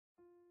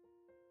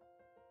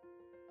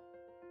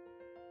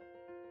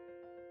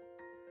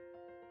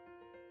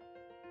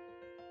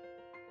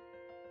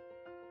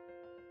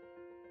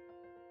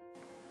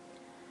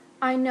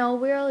I know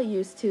we're all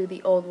used to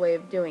the old way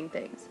of doing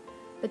things,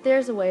 but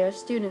there's a way our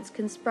students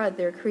can spread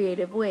their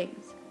creative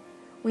wings.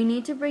 We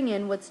need to bring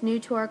in what's new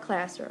to our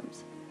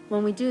classrooms.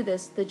 When we do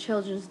this, the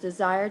children's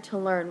desire to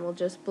learn will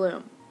just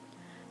bloom.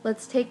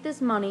 Let's take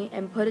this money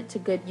and put it to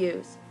good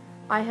use.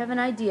 I have an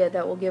idea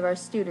that will give our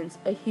students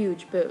a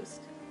huge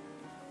boost.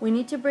 We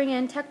need to bring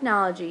in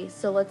technology,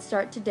 so let's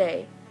start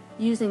today.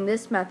 Using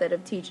this method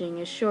of teaching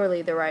is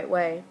surely the right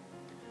way.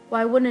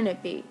 Why wouldn't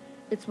it be?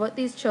 It's what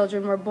these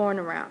children were born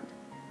around.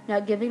 Now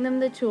giving them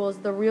the tools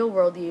the real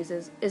world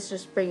uses is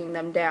just bringing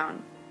them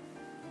down.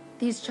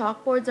 These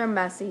chalkboards are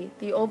messy,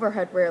 the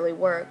overhead rarely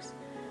works,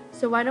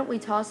 so why don't we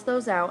toss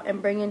those out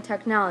and bring in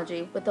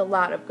technology with a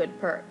lot of good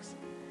perks.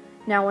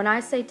 Now when I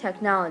say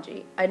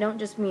technology, I don't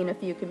just mean a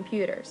few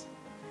computers.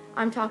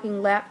 I'm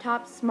talking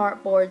laptops,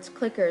 smartboards,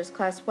 clickers,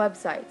 class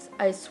websites.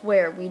 I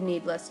swear we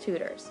need less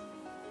tutors.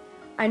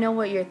 I know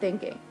what you're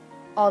thinking.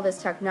 All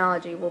this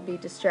technology will be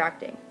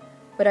distracting,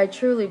 but I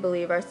truly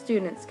believe our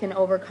students can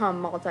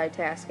overcome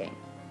multitasking.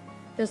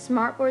 The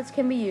smartboards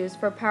can be used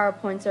for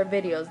PowerPoints or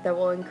videos that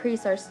will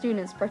increase our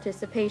students'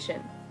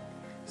 participation.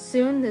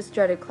 Soon this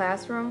dreaded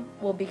classroom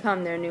will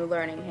become their new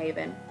learning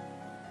haven.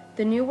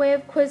 The new way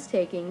of quiz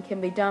taking can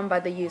be done by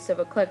the use of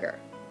a clicker.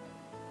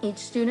 Each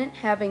student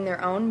having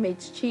their own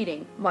makes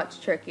cheating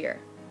much trickier.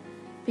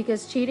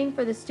 Because cheating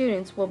for the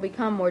students will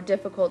become more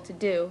difficult to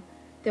do,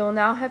 they will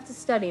now have to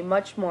study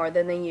much more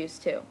than they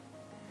used to.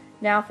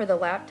 Now for the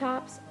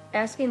laptops,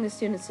 asking the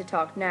students to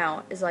talk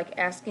now is like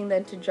asking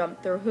them to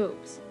jump through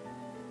hoops.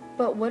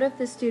 But what if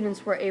the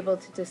students were able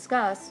to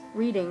discuss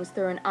readings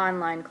through an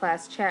online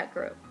class chat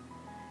group?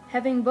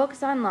 Having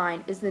books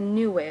online is the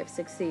new way of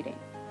succeeding.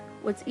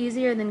 What's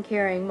easier than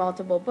carrying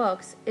multiple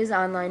books is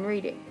online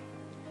reading.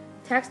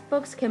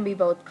 Textbooks can be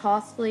both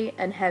costly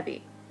and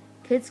heavy.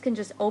 Kids can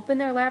just open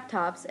their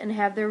laptops and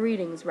have their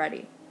readings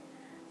ready.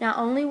 Not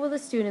only will the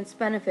students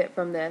benefit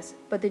from this,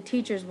 but the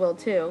teachers will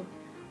too.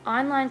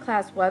 Online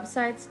class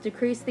websites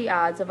decrease the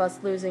odds of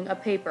us losing a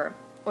paper,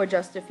 or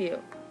just a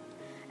few.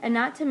 And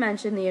not to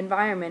mention the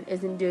environment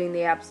isn't doing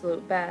the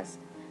absolute best.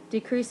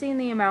 Decreasing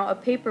the amount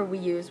of paper we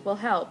use will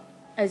help,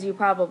 as you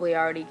probably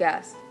already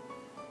guessed.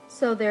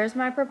 So there's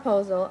my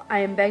proposal. I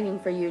am begging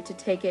for you to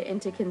take it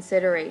into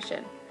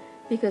consideration,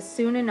 because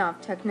soon enough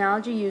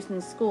technology used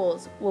in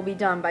schools will be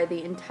done by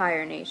the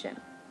entire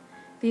nation.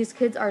 These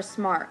kids are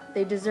smart.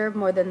 They deserve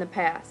more than the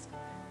past.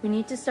 We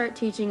need to start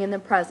teaching in the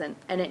present,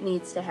 and it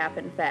needs to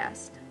happen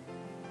fast.